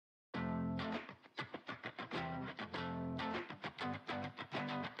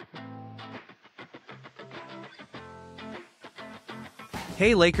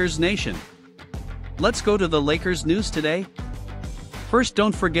Hey Lakers Nation! Let's go to the Lakers news today. First,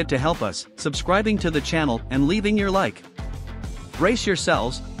 don't forget to help us, subscribing to the channel and leaving your like. Brace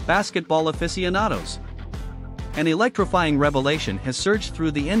yourselves, basketball aficionados. An electrifying revelation has surged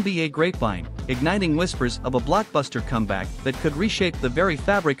through the NBA grapevine, igniting whispers of a blockbuster comeback that could reshape the very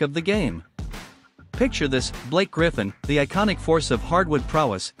fabric of the game. Picture this: Blake Griffin, the iconic force of hardwood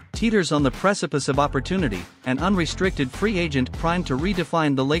prowess, teeters on the precipice of opportunity, an unrestricted free agent primed to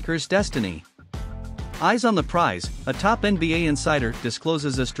redefine the Lakers' destiny. Eyes on the prize, a top NBA insider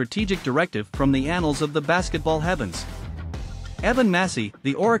discloses a strategic directive from the annals of the basketball heavens. Evan Massey,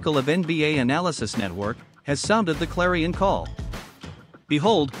 the oracle of NBA Analysis Network, has sounded the clarion call.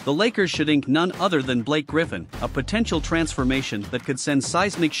 Behold, the Lakers should ink none other than Blake Griffin, a potential transformation that could send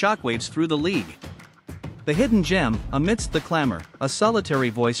seismic shockwaves through the league. The hidden gem, amidst the clamor, a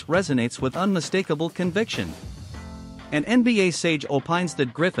solitary voice resonates with unmistakable conviction. An NBA sage opines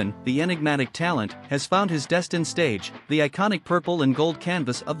that Griffin, the enigmatic talent, has found his destined stage, the iconic purple and gold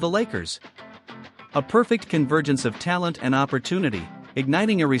canvas of the Lakers. A perfect convergence of talent and opportunity,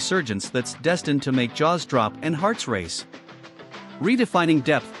 igniting a resurgence that's destined to make jaws drop and hearts race. Redefining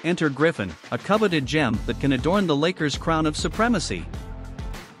depth, enter Griffin, a coveted gem that can adorn the Lakers' crown of supremacy.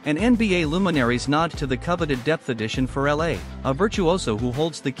 An NBA luminary's nod to the coveted depth edition for LA, a virtuoso who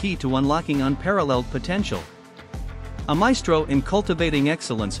holds the key to unlocking unparalleled potential. A maestro in cultivating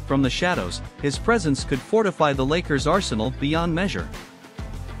excellence from the shadows, his presence could fortify the Lakers' arsenal beyond measure.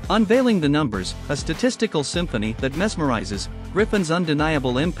 Unveiling the numbers, a statistical symphony that mesmerizes, Griffin's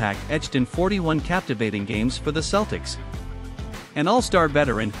undeniable impact etched in 41 captivating games for the Celtics. An all-star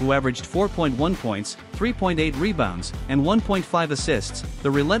veteran who averaged 4.1 points, 3.8 rebounds, and 1.5 assists, the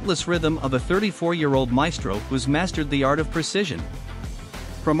relentless rhythm of a 34-year-old maestro who's mastered the art of precision.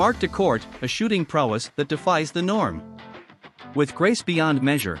 From arc to court, a shooting prowess that defies the norm. With grace beyond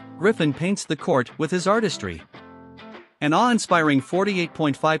measure, Griffin paints the court with his artistry. An awe-inspiring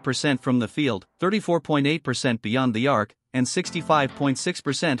 48.5% from the field, 34.8% beyond the arc, and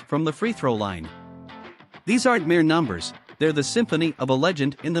 65.6% from the free throw line. These aren't mere numbers, they're the symphony of a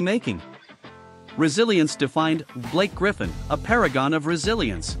legend in the making. Resilience defined, Blake Griffin, a paragon of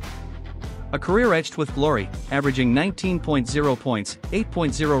resilience. A career etched with glory, averaging 19.0 points,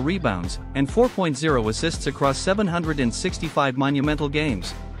 8.0 rebounds, and 4.0 assists across 765 monumental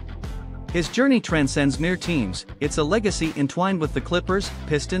games. His journey transcends mere teams, it's a legacy entwined with the Clippers,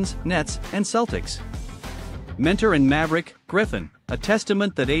 Pistons, Nets, and Celtics. Mentor and maverick, Griffin, a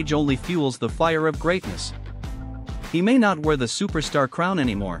testament that age only fuels the fire of greatness. He may not wear the superstar crown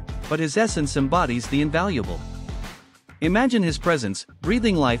anymore, but his essence embodies the invaluable. Imagine his presence,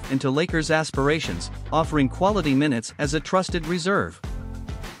 breathing life into Lakers' aspirations, offering quality minutes as a trusted reserve.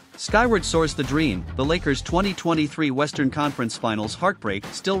 Skyward soars the dream, the Lakers' 2023 Western Conference Finals heartbreak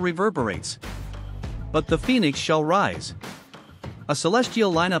still reverberates. But the Phoenix shall rise. A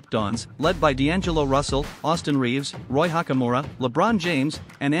celestial lineup dawns, led by D'Angelo Russell, Austin Reeves, Roy Hachimura, LeBron James,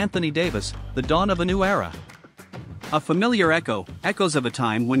 and Anthony Davis, the dawn of a new era. A familiar echoes of a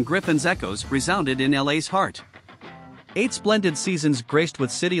time when Griffin's echoes resounded in LA's heart. 8 splendid seasons graced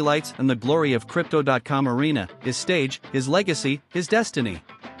with city lights and the glory of Crypto.com Arena, his stage, his legacy, his destiny.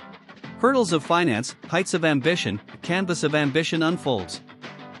 Hurdles of finance, heights of ambition, canvas of ambition unfolds.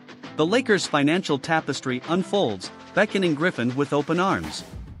 The Lakers' financial tapestry unfolds, beckoning Griffin with open arms.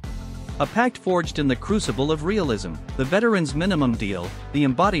 A pact forged in the crucible of realism, the veteran's minimum deal, the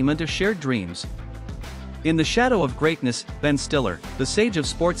embodiment of shared dreams. In the shadow of greatness, Ben Stiller, the sage of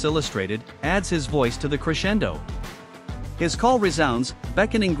Sports Illustrated, adds his voice to the crescendo. His call resounds,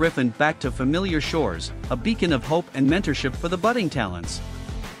 beckoning Griffin back to familiar shores, a beacon of hope and mentorship for the budding talents.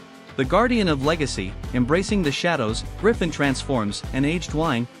 The guardian of legacy, embracing the shadows, Griffin transforms an aged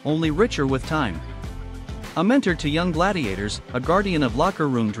wine, only richer with time. A mentor to young gladiators, a guardian of locker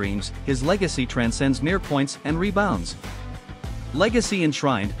room dreams, his legacy transcends mere points and rebounds. Legacy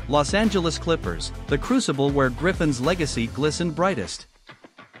enshrined, Los Angeles Clippers, the crucible where Griffin's legacy glistened brightest.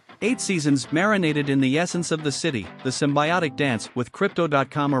 8 seasons marinated in the essence of the city, the symbiotic dance with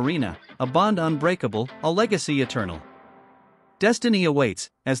Crypto.com Arena, a bond unbreakable, a legacy eternal. Destiny awaits,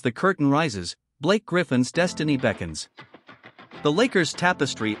 as the curtain rises, Blake Griffin's destiny beckons. The Lakers'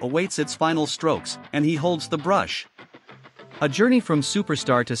 tapestry awaits its final strokes, and he holds the brush. A journey from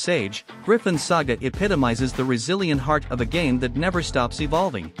superstar to sage, Griffin's saga epitomizes the resilient heart of a game that never stops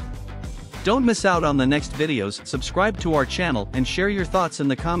evolving. Don't miss out on the next videos, subscribe to our channel and share your thoughts in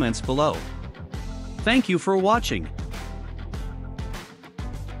the comments below. Thank you for watching.